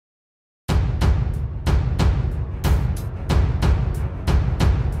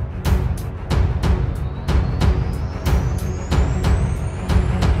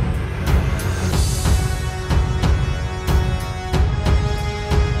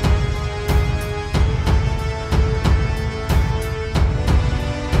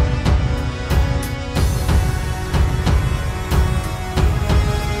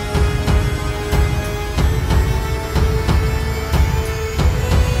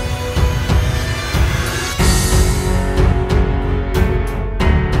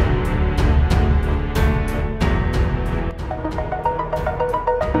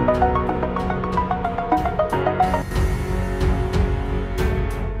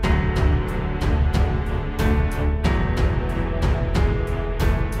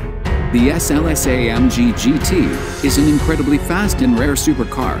The SLS AMG GT is an incredibly fast and rare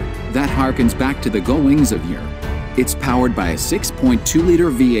supercar that harkens back to the Gullwings of yore. It's powered by a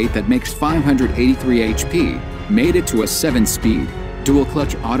 6.2-liter V8 that makes 583 HP, made it to a 7-speed,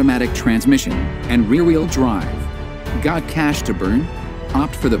 dual-clutch automatic transmission, and rear-wheel drive. Got cash to burn?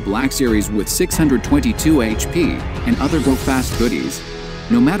 Opt for the Black Series with 622 HP and other go-fast goodies.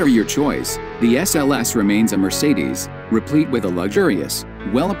 No matter your choice, the SLS remains a Mercedes, replete with a luxurious,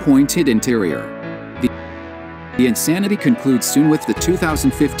 well-appointed interior. The insanity concludes soon with the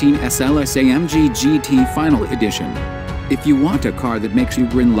 2015 SLS AMG GT Final Edition. If you want a car that makes you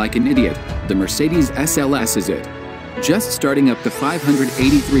grin like an idiot, the Mercedes SLS is it. Just starting up the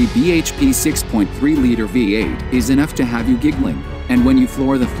 583 bhp 6.3-liter V8 is enough to have you giggling, and when you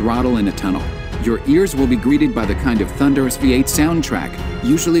floor the throttle in a tunnel, your ears will be greeted by the kind of thunderous V8 soundtrack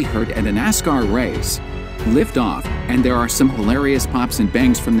usually heard at a NASCAR race. Lift off, and there are some hilarious pops and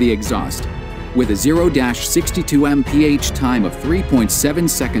bangs from the exhaust. With a 0-62 mph time of 3.7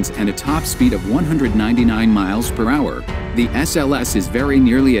 seconds and a top speed of 199 miles per hour, the SLS is very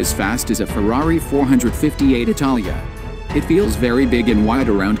nearly as fast as a Ferrari 458 Italia. It feels very big and wide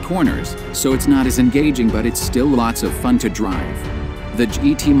around corners, so it's not as engaging, but it's still lots of fun to drive. The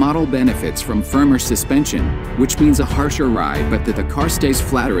GT model benefits from firmer suspension, which means a harsher ride but that the car stays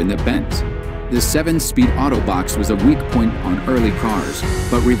flatter in the benz. The 7-speed auto box was a weak point on early cars,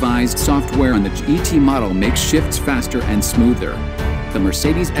 but revised software on the GT model makes shifts faster and smoother. The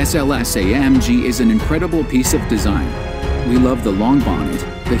Mercedes SLS AMG is an incredible piece of design. We love the long bonnet,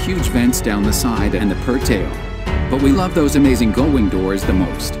 the huge vents down the side and the pert tail. But we love those amazing gullwing doors the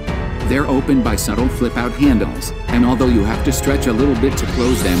most. They're opened by subtle flip-out handles, and although you have to stretch a little bit to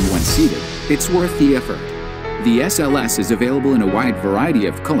close them when seated, it's worth the effort. The SLS is available in a wide variety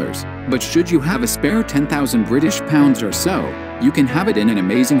of colors, but should you have a spare 10,000 British pounds or so, you can have it in an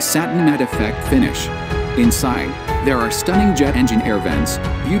amazing satin matte effect finish. Inside, there are stunning jet engine air vents,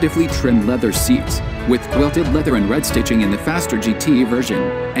 beautifully trimmed leather seats, with quilted leather and red stitching in the faster GT version,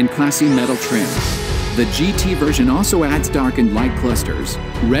 and classy metal trim. The GT version also adds darkened light clusters,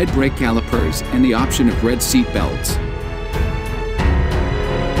 red brake calipers, and the option of red seat belts.